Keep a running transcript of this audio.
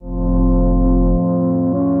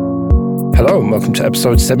Hello and welcome to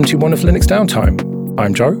episode 71 of Linux Downtime.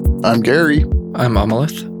 I'm Joe. I'm Gary. I'm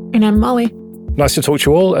Amalith. And I'm Molly. Nice to talk to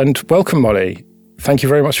you all, and welcome, Molly. Thank you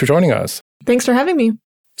very much for joining us. Thanks for having me.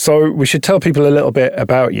 So we should tell people a little bit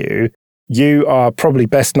about you. You are probably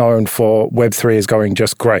best known for Web3 is going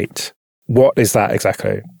just great. What is that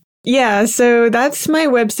exactly? Yeah, so that's my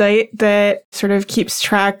website that sort of keeps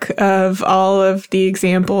track of all of the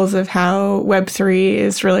examples of how Web3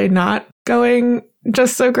 is really not going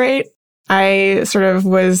just so great. I sort of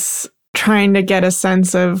was trying to get a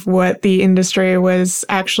sense of what the industry was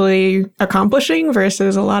actually accomplishing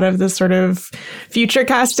versus a lot of the sort of future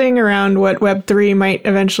casting around what Web3 might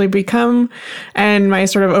eventually become. And my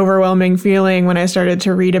sort of overwhelming feeling when I started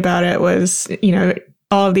to read about it was,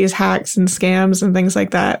 all of these hacks and scams and things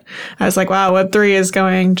like that. I was like, wow, Web3 is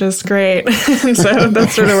going just great. So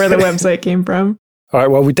that's sort of where the website came from. All right,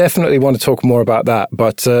 well, we definitely want to talk more about that.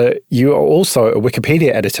 But you are also a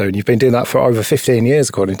Wikipedia editor, and you've been doing that for over 15 years,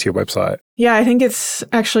 according to your website. Yeah, I think it's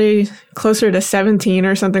actually closer to 17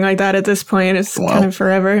 or something like that at this point. It's kind of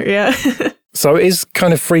forever. Yeah. So is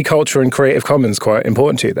kind of free culture and Creative Commons quite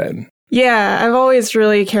important to you then? Yeah, I've always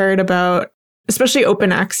really cared about especially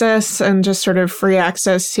open access and just sort of free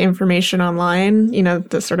access to information online.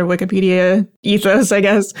 The sort of Wikipedia ethos, I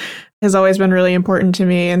guess, has always been really important to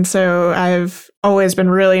me. And so I've always been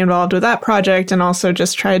really involved with that project and also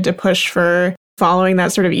just tried to push for following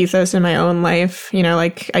that sort of ethos in my own life.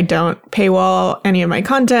 I don't paywall any of my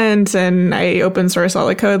content and I open source all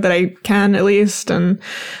the code that I can at least. And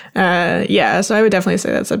so I would definitely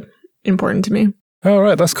say that's important to me. All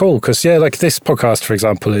right, that's cool. Because, like this podcast, for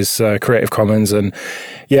example, is Creative Commons. And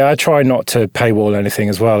I try not to paywall anything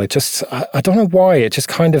as well. It just, I don't know why. It just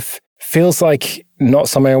kind of feels like not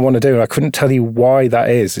something I want to do. And I couldn't tell you why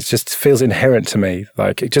that is. It just feels inherent to me.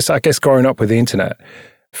 I guess growing up with the internet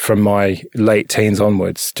from my late teens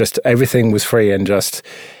onwards, just everything was free and just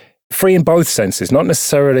free in both senses. Not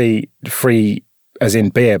necessarily free as in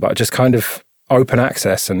beer, but just kind of open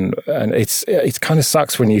access. And it kind of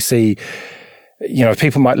sucks when you see,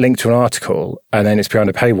 people might link to an article and then it's behind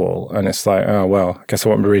a paywall and it's like, oh, well, I guess I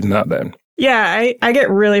won't be reading that then. Yeah, I get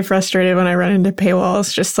really frustrated when I run into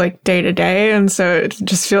paywalls just like day to day. And so it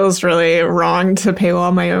just feels really wrong to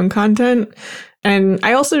paywall my own content. And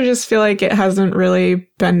I also just feel like it hasn't really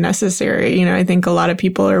been necessary. I think a lot of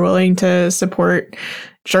people are willing to support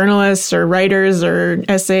journalists or writers or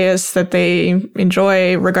essayists that they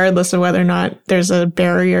enjoy, regardless of whether or not there's a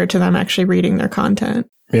barrier to them actually reading their content.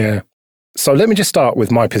 Yeah. So let me just start with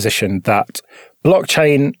my position that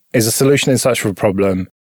blockchain is a solution in search of a problem.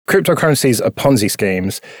 Cryptocurrencies are Ponzi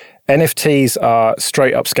schemes. NFTs are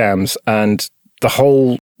straight up scams. And the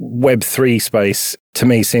whole Web3 space, to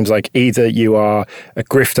me, seems like either you are a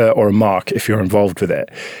grifter or a mark if you're involved with it.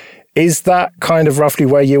 Is that kind of roughly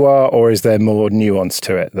where you are, or is there more nuance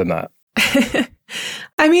to it than that?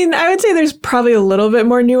 I mean, I would say there's probably a little bit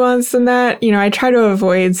more nuance than that. I try to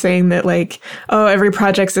avoid saying that every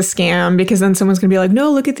project's a scam, because then someone's going to be like,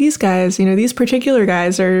 no, look at these guys. These particular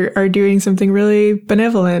guys are doing something really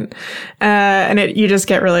benevolent. And you just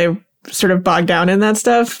get really sort of bogged down in that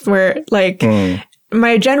stuff where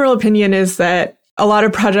my general opinion is that a lot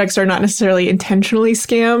of projects are not necessarily intentionally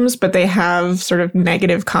scams, but they have sort of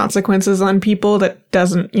negative consequences on people that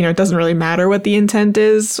doesn't really matter what the intent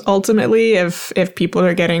is ultimately if people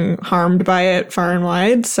are getting harmed by it far and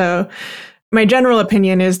wide. So my general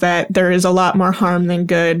opinion is that there is a lot more harm than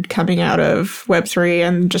good coming out of Web3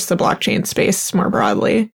 and just the blockchain space more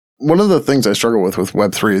broadly. One of the things I struggle with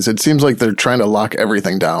Web3 is it seems like they're trying to lock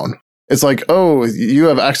everything down. It's like, oh, you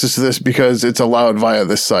have access to this because it's allowed via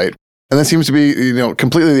this site. And that seems to be,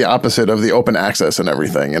 completely the opposite of the open access and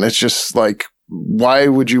everything. And it's just like, why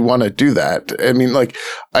would you want to do that? I mean,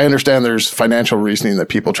 I understand there's financial reasoning that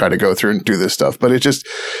people try to go through and do this stuff, but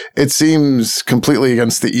it seems completely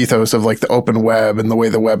against the ethos of the open web and the way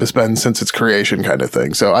the web has been since its creation kind of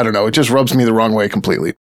thing. So I don't know. It just rubs me the wrong way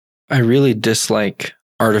completely. I really dislike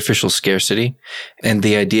artificial scarcity and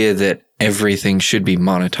the idea that everything should be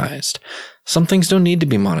monetized. Some things don't need to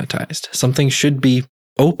be monetized. Some things should be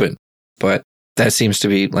open. But that seems to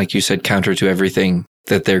be, like you said, counter to everything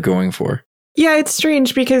that they're going for. Yeah, it's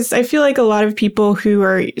strange because I feel like a lot of people who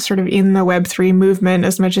are sort of in the Web3 movement,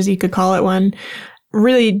 as much as you could call it one,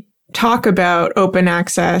 really talk about open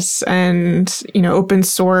access and, open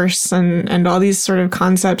source and all these sort of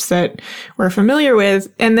concepts that we're familiar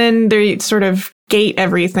with. And then they sort of gate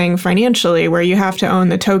everything financially, where you have to own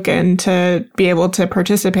the token to be able to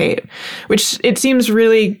participate, which it seems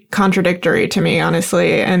really contradictory to me,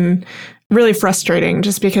 honestly, and really frustrating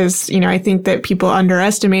just because, I think that people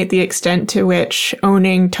underestimate the extent to which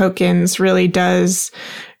owning tokens really does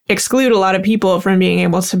exclude a lot of people from being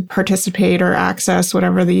able to participate or access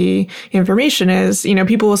whatever the information is.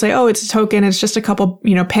 People will say, oh, it's a token. It's just a couple,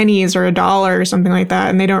 pennies or $1 or something like that.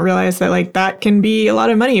 And they don't realize that like that can be a lot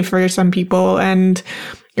of money for some people. And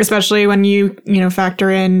especially when you factor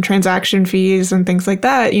in transaction fees and things like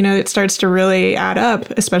that, it starts to really add up,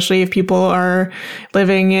 especially if people are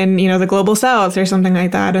living in, the global south or something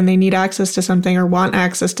like that, and they need access to something or want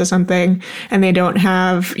access to something, and they don't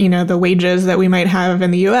have, the wages that we might have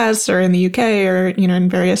in the US or in the UK or, in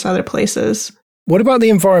various other places. What about the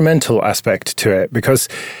environmental aspect to it? Because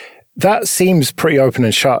that seems pretty open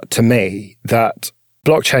and shut to me, that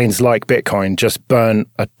blockchains like Bitcoin just burn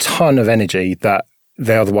a ton of energy that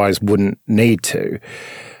they otherwise wouldn't need to.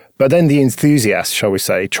 But then the enthusiasts, shall we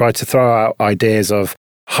say, try to throw out ideas of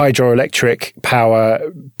hydroelectric power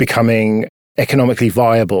becoming economically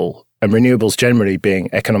viable and renewables generally being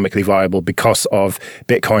economically viable because of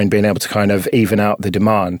Bitcoin being able to kind of even out the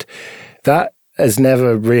demand. That has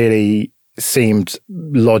never really seemed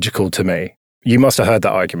logical to me. You must have heard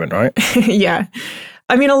that argument, right? Yeah.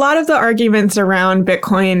 I mean, a lot of the arguments around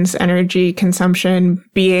Bitcoin's energy consumption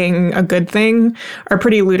being a good thing are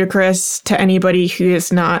pretty ludicrous to anybody who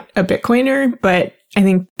is not a Bitcoiner, but I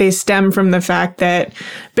think they stem from the fact that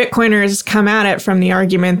Bitcoiners come at it from the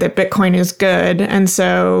argument that Bitcoin is good, and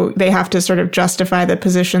so they have to sort of justify the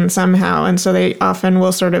position somehow, and so they often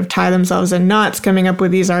will sort of tie themselves in knots coming up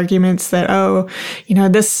with these arguments that,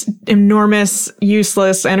 this enormous,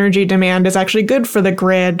 useless energy demand is actually good for the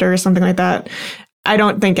grid or something like that. I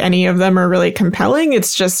don't think any of them are really compelling.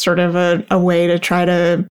 It's just sort of a way to try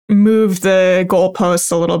to move the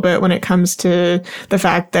goalposts a little bit when it comes to the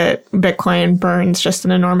fact that Bitcoin burns just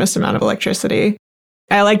an enormous amount of electricity.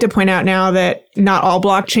 I like to point out now that not all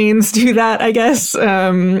blockchains do that, I guess.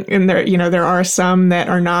 And there are some that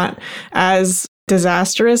are not as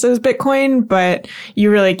disastrous as Bitcoin, but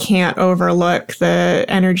you really can't overlook the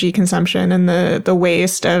energy consumption and the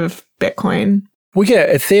waste of Bitcoin. Well,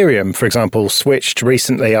 yeah, Ethereum, for example, switched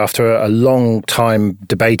recently after a long time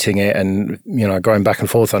debating it and, going back and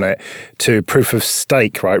forth on it to proof of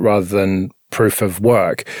stake, right, rather than proof of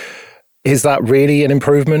work. Is that really an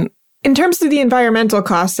improvement? In terms of the environmental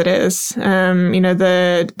costs, it is.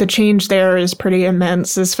 The change there is pretty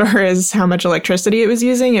immense as far as how much electricity it was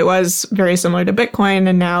using. It was very similar to Bitcoin,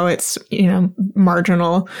 and now it's,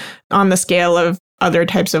 marginal on the scale of other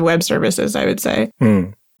types of web services, I would say.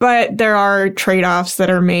 But there are trade-offs that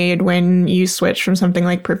are made when you switch from something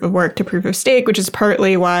like proof of work to proof of stake, which is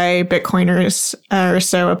partly why Bitcoiners are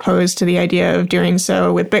so opposed to the idea of doing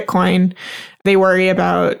so with Bitcoin. They worry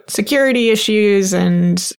about security issues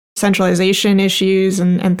and centralization issues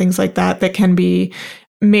and things like that can be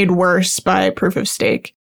made worse by proof of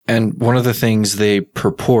stake. And one of the things they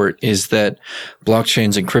purport is that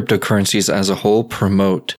blockchains and cryptocurrencies as a whole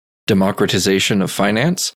promote democratization of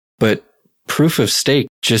finance, but proof of stake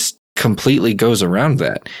just completely goes around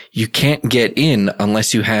that. You can't get in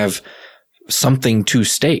unless you have something to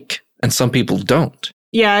stake, and some people don't.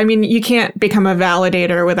 Yeah, I mean, you can't become a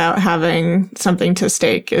validator without having something to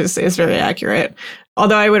stake is very accurate.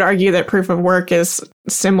 Although I would argue that proof of work is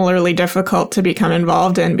similarly difficult to become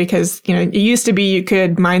involved in because, it used to be you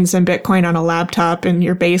could mine some Bitcoin on a laptop in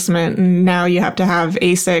your basement, and now you have to have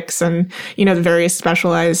ASICs and, the various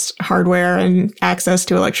specialized hardware and access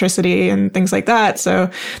to electricity and things like that. So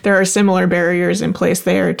there are similar barriers in place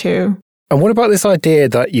there too. And what about this idea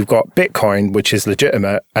that you've got Bitcoin, which is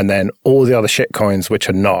legitimate, and then all the other shit coins, which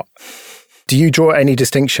are not? Do you draw any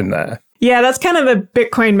distinction there? Yeah, that's kind of the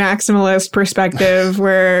Bitcoin maximalist perspective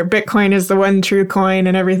where Bitcoin is the one true coin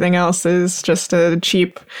and everything else is just a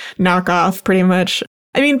cheap knockoff, pretty much.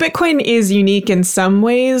 I mean, Bitcoin is unique in some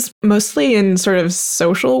ways, mostly in sort of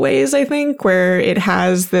social ways, I think, where it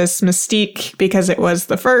has this mystique because it was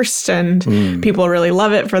the first and people really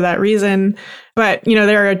love it for that reason. But,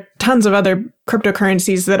 there are tons of other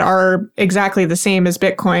cryptocurrencies that are exactly the same as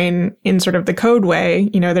Bitcoin in sort of the code way.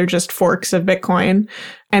 They're just forks of Bitcoin.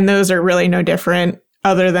 And those are really no different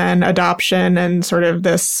other than adoption and sort of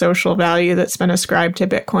this social value that's been ascribed to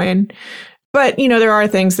Bitcoin. But, there are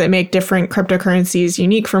things that make different cryptocurrencies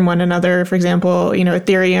unique from one another. For example,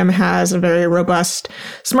 Ethereum has a very robust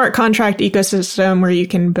smart contract ecosystem where you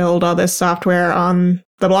can build all this software on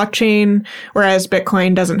the blockchain, whereas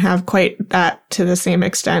Bitcoin doesn't have quite that to the same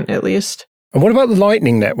extent, at least. And what about the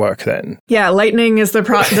Lightning Network then? Yeah, Lightning is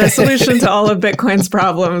the solution to all of Bitcoin's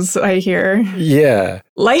problems, I hear. Yeah.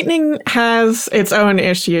 Lightning has its own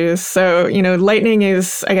issues. So, Lightning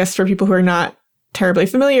is, I guess, for people who are not terribly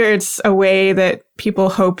familiar, it's a way that people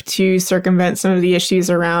hope to circumvent some of the issues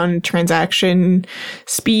around transaction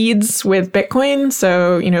speeds with Bitcoin.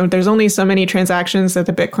 So, there's only so many transactions that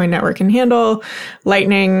the Bitcoin network can handle.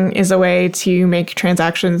 Lightning is a way to make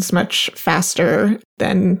transactions much faster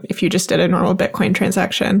than if you just did a normal Bitcoin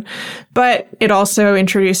transaction. But it also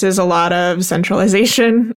introduces a lot of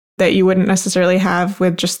centralization that you wouldn't necessarily have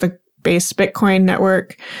with just the base Bitcoin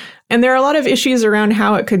network. And there are a lot of issues around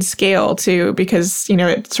how it could scale too, because,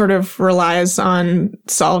 it sort of relies on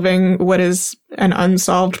solving what is an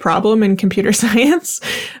unsolved problem in computer science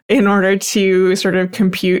in order to sort of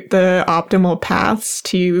compute the optimal paths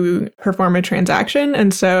to perform a transaction.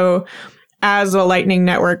 And so as the Lightning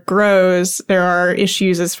Network grows, there are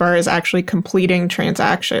issues as far as actually completing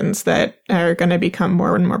transactions that are going to become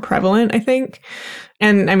more and more prevalent, I think.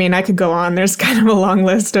 And I could go on. There's kind of a long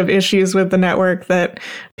list of issues with the network that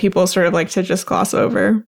people sort of like to just gloss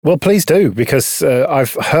over. Well, please do, because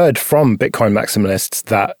I've heard from Bitcoin maximalists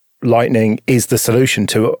that Lightning is the solution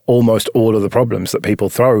to almost all of the problems that people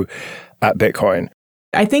throw at Bitcoin.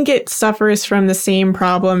 I think it suffers from the same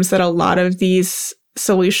problems that a lot of these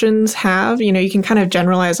solutions have. You can kind of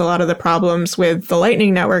generalize a lot of the problems with the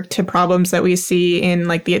Lightning Network to problems that we see in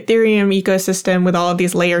like the Ethereum ecosystem with all of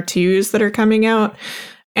these layer 2s that are coming out.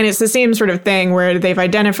 And it's the same sort of thing where they've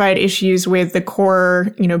identified issues with the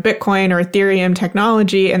core, Bitcoin or Ethereum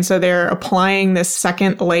technology. And so they're applying this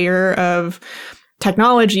second layer of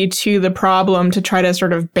technology to the problem to try to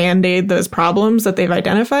sort of band-aid those problems that they've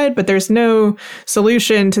identified, but there's no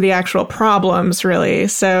solution to the actual problems, really.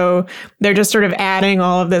 So they're just sort of adding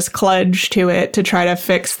all of this kludge to it to try to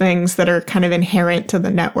fix things that are kind of inherent to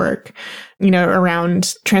the network,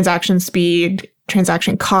 around transaction speed,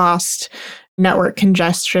 transaction cost, network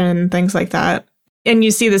congestion, things like that. And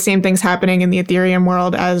you see the same things happening in the Ethereum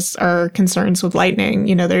world as are concerns with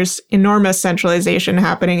Lightning. There's enormous centralization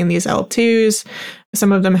happening in these L2s.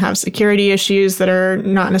 Some of them have security issues that are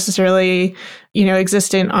not necessarily,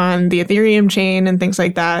 existent on the Ethereum chain and things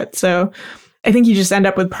like that. So I think you just end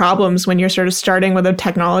up with problems when you're sort of starting with a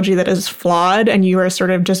technology that is flawed and you are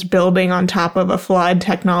sort of just building on top of a flawed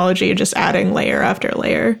technology, just adding layer after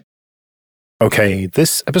layer. Okay,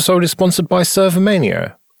 this episode is sponsored by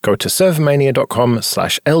Servermania. Go to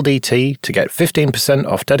servermania.com/LDT to get 15%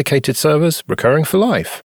 off dedicated servers recurring for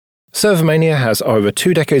life. Servermania has over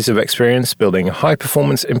 2 decades of experience building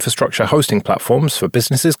high-performance infrastructure hosting platforms for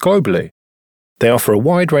businesses globally. They offer a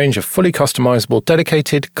wide range of fully customizable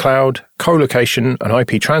dedicated cloud, co-location, and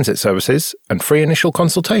IP transit services and free initial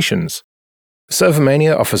consultations.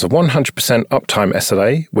 Servermania offers a 100% uptime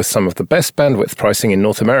SLA with some of the best bandwidth pricing in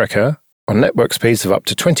North America on network speeds of up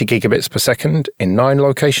to 20 gigabits per second in 9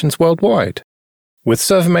 locations worldwide. With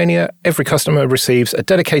Servermania, every customer receives a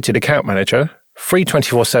dedicated account manager, free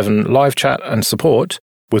 24/7 live chat and support,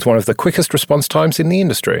 with one of the quickest response times in the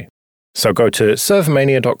industry. So go to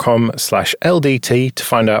servermania.com/LDT to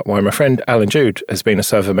find out why my friend Alan Jude has been a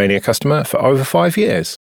Servermania customer for over 5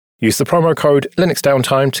 years. Use the promo code Linux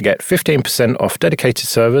Downtime to get 15% off dedicated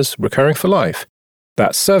servers recurring for life.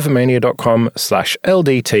 That's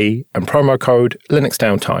servermania.com/LDT and promo code Linux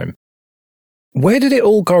Downtime. Where did it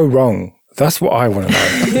all go wrong? That's what I want to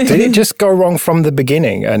know. Did it just go wrong from the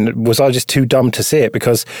beginning? And was I just too dumb to see it?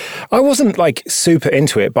 Because I wasn't like super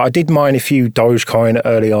into it, but I did mine a few Dogecoin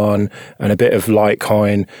early on and a bit of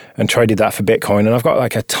Litecoin and traded that for Bitcoin. And I've got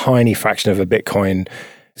like a tiny fraction of a Bitcoin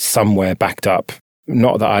somewhere backed up.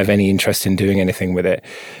 Not that I have any interest in doing anything with it.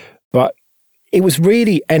 But it was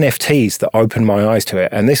really NFTs that opened my eyes to it.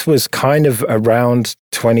 And this was kind of around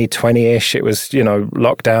 2020-ish. It was,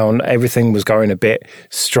 lockdown. Everything was going a bit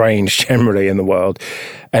strange generally in the world.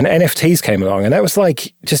 And NFTs came along. And that was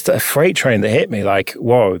like just a freight train that hit me like,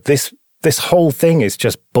 whoa, this whole thing is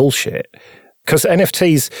just bullshit. Because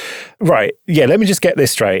NFTs, right, yeah, let me just get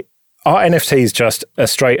this straight. Are NFTs just a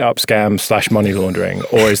straight up scam / money laundering,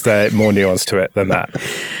 or is there more nuance to it than that?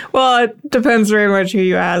 Well, it depends very much who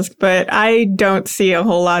you ask, but I don't see a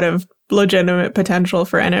whole lot of legitimate potential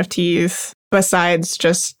for NFTs besides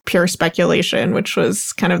just pure speculation, which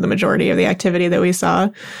was kind of the majority of the activity that we saw.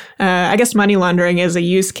 I guess money laundering is a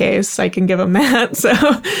use case. I can give them that. So,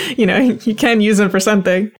 you can use them for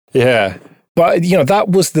something. Yeah. But, that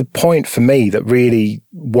was the point for me that really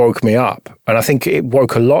woke me up. And I think it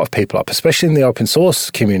woke a lot of people up, especially in the open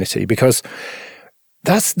source community, because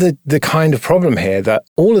that's the kind of problem here, that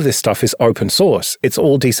all of this stuff is open source. It's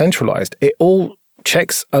all decentralized. It all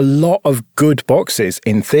checks a lot of good boxes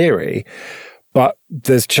in theory, but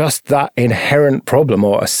there's just that inherent problem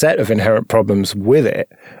or a set of inherent problems with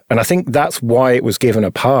it. And I think that's why it was given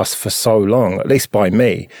a pass for so long, at least by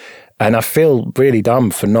me. And I feel really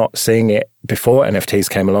dumb for not seeing it before NFTs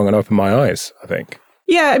came along and opened my eyes, I think.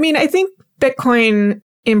 Yeah, I mean, I think Bitcoin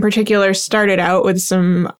in particular started out with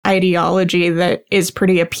some ideology that is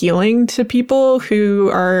pretty appealing to people who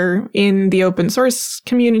are in the open source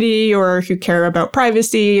community or who care about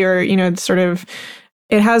privacy or, sort of,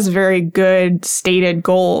 it has very good stated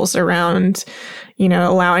goals around,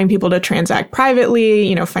 allowing people to transact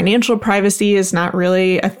privately. Financial privacy is not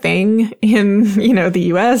really a thing in,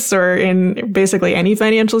 the US or in basically any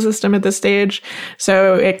financial system at this stage.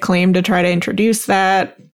 So it claimed to try to introduce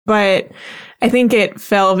that. But I think it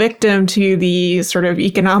fell victim to the sort of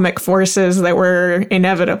economic forces that were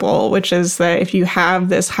inevitable, which is that if you have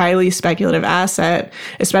this highly speculative asset,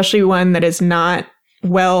 especially one that is not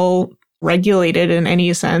well regulated in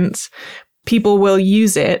any sense, people will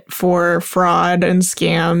use it for fraud and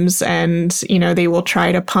scams, and, they will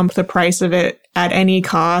try to pump the price of it at any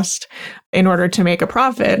cost in order to make a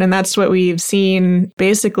profit. And that's what we've seen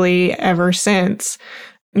basically ever since.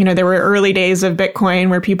 There were early days of Bitcoin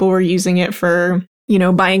where people were using it for,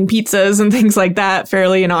 buying pizzas and things like that,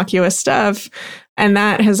 fairly innocuous stuff. And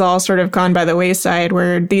that has all sort of gone by the wayside,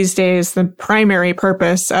 where these days the primary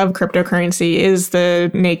purpose of cryptocurrency is the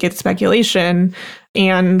naked speculation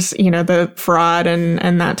and, the fraud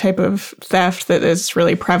and that type of theft that is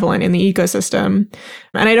really prevalent in the ecosystem.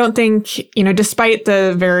 And I don't think, despite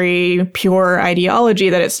the very pure ideology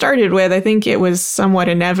that it started with, I think it was somewhat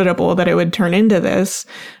inevitable that it would turn into this,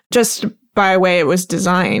 just by the way it was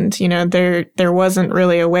designed. There wasn't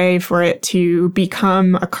really a way for it to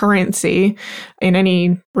become a currency in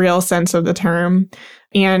any real sense of the term,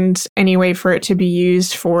 and any way for it to be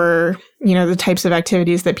used for, the types of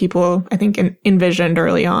activities that people, I think, envisioned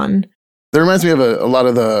early on. That reminds me of a lot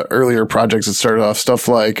of the earlier projects that started off, stuff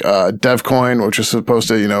like DevCoin, which is supposed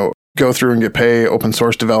to, go through and get pay open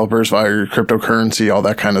source developers via your cryptocurrency, all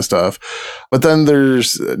that kind of stuff. But then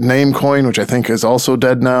there's Namecoin, which I think is also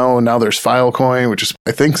dead now. And now there's Filecoin, which is,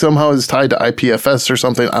 I think somehow is tied to IPFS or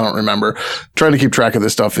something. I don't remember. Trying to keep track of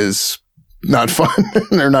this stuff is not fun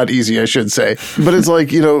or not easy, I should say. But it's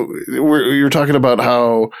like, you're talking about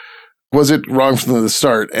how was it wrong from the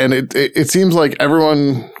start? And it seems like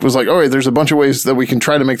everyone was like, all right, there's a bunch of ways that we can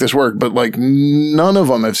try to make this work, but like none of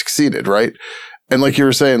them have succeeded, right? And like you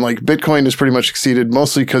were saying, like Bitcoin has pretty much succeeded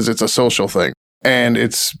mostly because it's a social thing and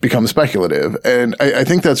it's become speculative. And I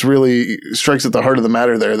think that's really strikes at the heart of the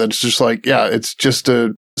matter there. That's just like, yeah, it's just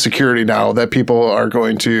a security now that people are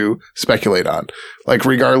going to speculate on. Like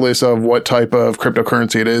regardless of what type of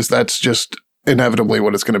cryptocurrency it is, that's just inevitably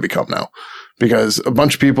what it's going to become now. Because a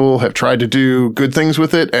bunch of people have tried to do good things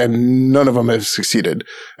with it and none of them have succeeded,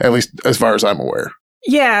 at least as far as I'm aware.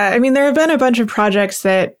 Yeah, I mean, there have been a bunch of projects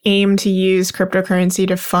that aim to use cryptocurrency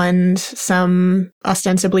to fund some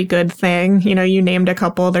ostensibly good thing. You named a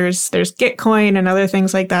couple. There's Gitcoin and other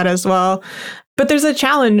things like that as well. But there's a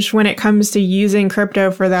challenge when it comes to using crypto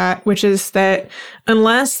for that, which is that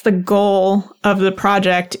unless the goal of the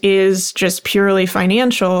project is just purely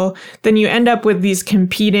financial, then you end up with these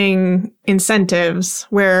competing incentives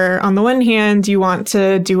where on the one hand, you want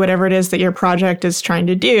to do whatever it is that your project is trying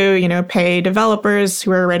to do, pay developers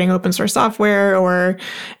who are writing open source software or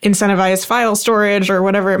incentivize file storage or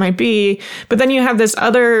whatever it might be. But then you have this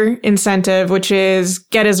other incentive, which is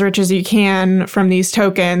get as rich as you can from these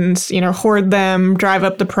tokens, hoard them, drive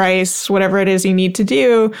up the price, whatever it is you need to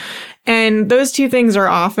do. And those two things are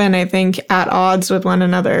often, I think, at odds with one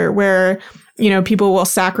another, where, people will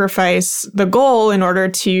sacrifice the goal in order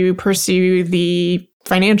to pursue the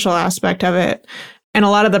financial aspect of it. And a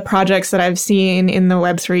lot of the projects that I've seen in the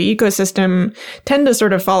Web3 ecosystem tend to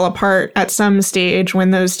sort of fall apart at some stage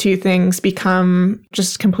when those two things become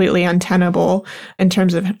just completely untenable in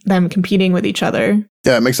terms of them competing with each other.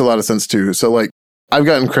 Yeah, it makes a lot of sense too. So like, I've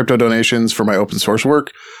gotten crypto donations for my open source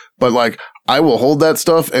work, but like I will hold that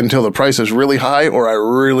stuff until the price is really high or I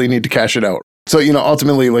really need to cash it out. So,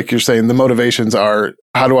 ultimately, like you're saying, the motivations are,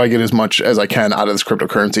 how do I get as much as I can out of this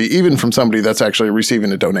cryptocurrency, even from somebody that's actually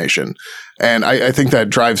receiving a donation? And I think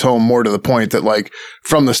that drives home more to the point that, like,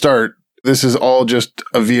 from the start, this is all just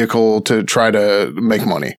a vehicle to try to make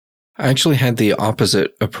money. I actually had the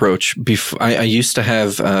opposite approach. I used to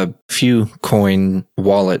have a few coin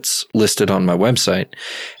wallets listed on my website,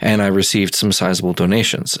 and I received some sizable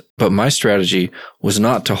donations. But my strategy was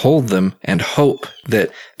not to hold them and hope that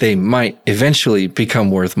they might eventually become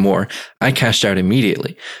worth more. I cashed out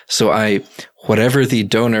immediately. So whatever the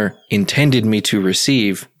donor intended me to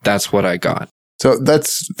receive, that's what I got. So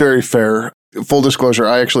that's very fair. Full disclosure,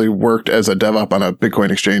 I actually worked as a DevOps on a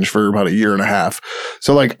Bitcoin exchange for about a year and a half.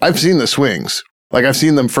 So like I've seen the swings, like I've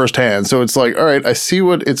seen them firsthand. So it's like, all right, I see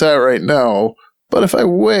what it's at right now. But if I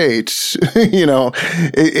wait,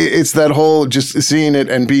 it's that whole just seeing it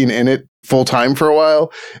and being in it full time for a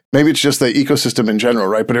while. Maybe it's just the ecosystem in general,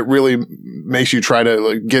 right? But it really makes you try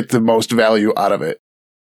to get the most value out of it.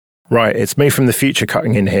 Right. It's me from the future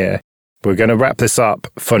cutting in here. We're going to wrap this up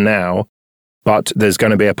for now, but there's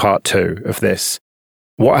going to be a part 2 of this.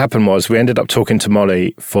 What happened was we ended up talking to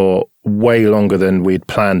Molly for way longer than we'd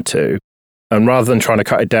planned to. And rather than trying to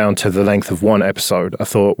cut it down to the length of 1 episode, I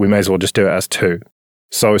thought we may as well just do it as 2.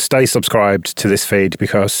 So stay subscribed to this feed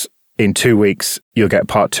because in 2 weeks, you'll get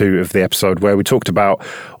part 2 of the episode where we talked about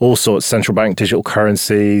all sorts, central bank digital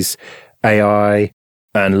currencies, AI,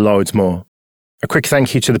 and loads more. A quick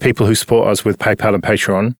thank you to the people who support us with PayPal and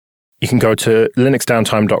Patreon. You can go to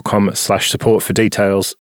linuxdowntime.com/support for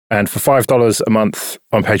details. And for $5 a month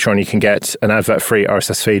on Patreon, you can get an advert-free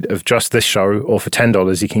RSS feed of just this show, or for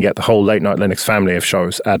 $10, you can get the whole Late Night Linux family of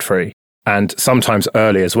shows ad-free. And sometimes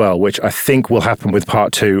early as well, which I think will happen with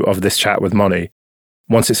part 2 of this chat with Molly.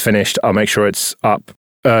 Once it's finished, I'll make sure it's up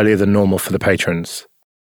earlier than normal for the patrons.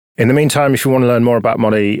 In the meantime, if you want to learn more about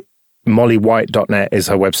Molly, mollywhite.net is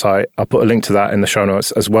her website. I'll put a link to that in the show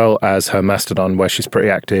notes, as well as her Mastodon, where she's pretty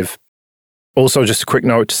active. Also, just a quick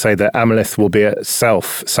note to say that Amalith will be at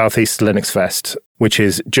Southeast Linux Fest, which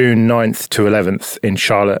is June 9th to 11th in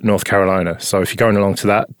Charlotte, North Carolina. So if you're going along to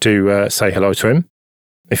that, do say hello to him.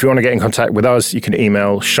 If you want to get in contact with us, you can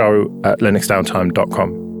email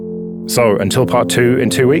show@linuxdowntime.com. So until part 2 in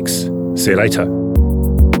 2 weeks, see you later.